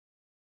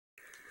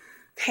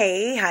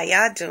Hey, how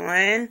y'all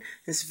doing?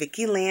 It's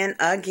Vickie Lynn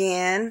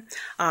again.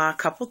 A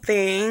couple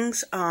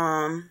things.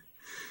 I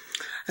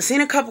seen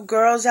a couple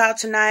girls out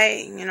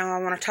tonight. You know,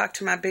 I want to talk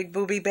to my big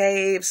booby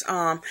babes.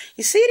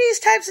 You see these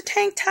types of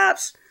tank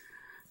tops?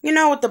 You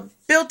know, with the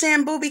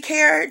built-in booby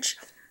carriage?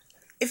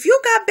 If you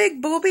got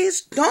big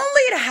boobies, don't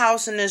leave the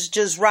house and it's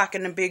just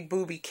rocking the big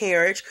booby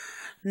carriage.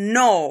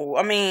 No,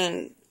 I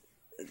mean,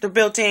 the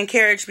built-in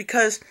carriage,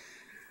 because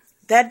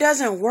that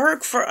doesn't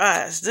work for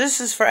us.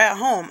 This is for at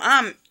home.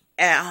 I'm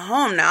at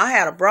home now. I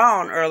had a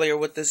bra on earlier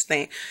with this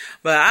thing,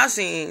 but I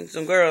seen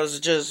some girls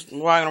just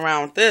walking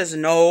around with this.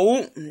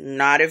 No,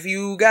 not if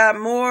you got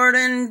more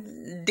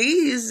than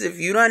D's. If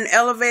you done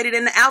elevated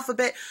in the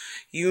alphabet,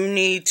 you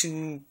need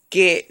to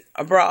get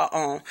a bra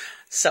on.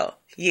 So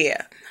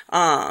yeah.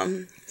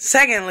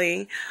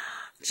 Secondly,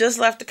 just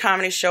left the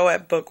comedy show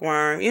at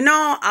Bookworm. You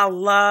know, I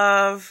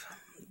love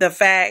the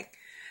fact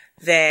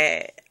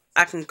that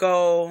I can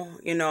go,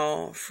 you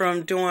know,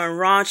 from doing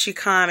raunchy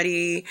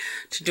comedy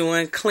to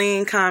doing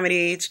clean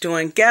comedy to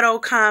doing ghetto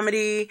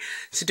comedy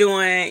to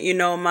doing, you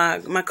know,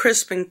 my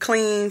crisp and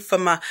clean for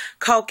my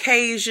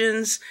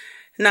Caucasians.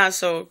 Not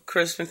so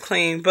crisp and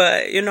clean,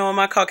 but, you know,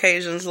 my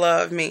Caucasians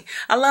love me.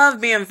 I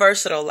love being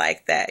versatile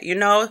like that, you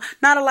know.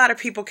 Not a lot of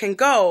people can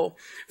go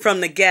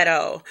from the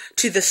ghetto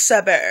to the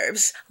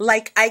suburbs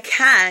like I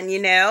can, you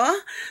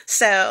know.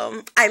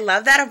 So I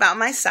love that about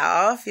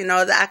myself, you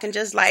know, that I can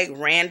just like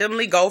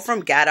randomly go from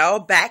ghetto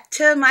back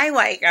to my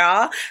white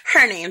girl.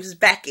 Her name's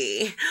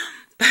Becky.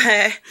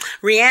 But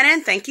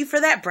Rhiannon, thank you for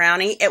that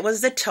brownie. It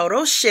was the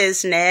total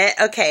shiznit,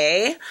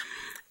 okay.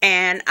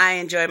 And I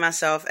enjoyed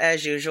myself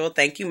as usual.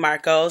 Thank you,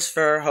 Marcos,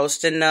 for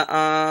hosting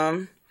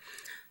the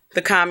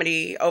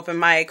comedy open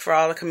mic for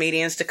all the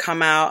comedians to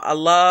come out. I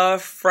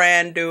love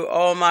Fran Dude.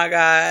 Oh my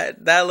God,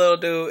 that little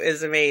dude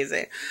is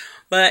amazing.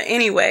 But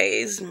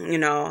anyways, you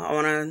know, I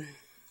want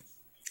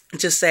to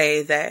just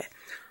say that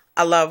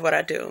I love what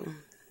I do.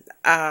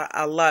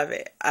 I love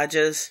it.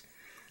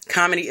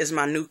 Comedy is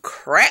my new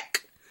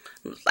crack.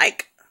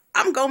 Like,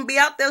 I'm going to be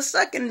out there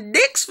sucking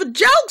dicks for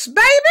jokes,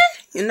 baby.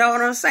 You know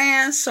what I'm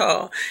saying?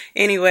 So,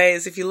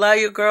 anyways, if you love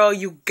your girl,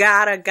 you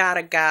gotta.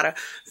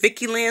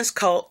 Vickie Lynn's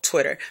Cult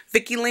Twitter.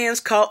 Vickie Lynn's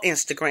Cult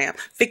Instagram.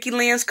 Vickie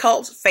Lynn's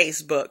Cult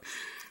Facebook.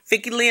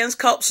 Vickie Lynn's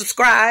Cult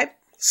subscribe.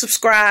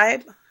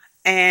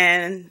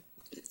 And,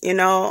 you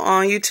know,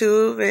 on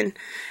YouTube. And,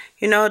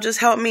 you know,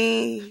 just help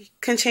me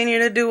continue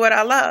to do what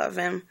I love.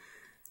 And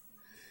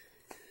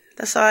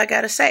that's all I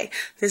gotta say.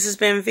 This has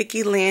been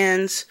Vickie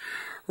Lynn's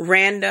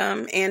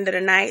random end of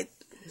the night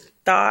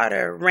thought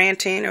or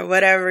ranting or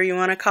whatever you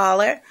want to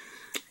call it.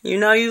 You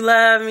know you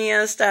love me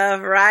and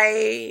stuff,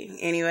 right?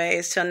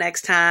 Anyways, till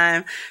next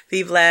time,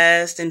 be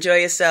blessed, enjoy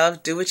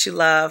yourself, do what you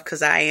love,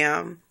 because I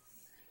am.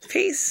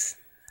 Peace.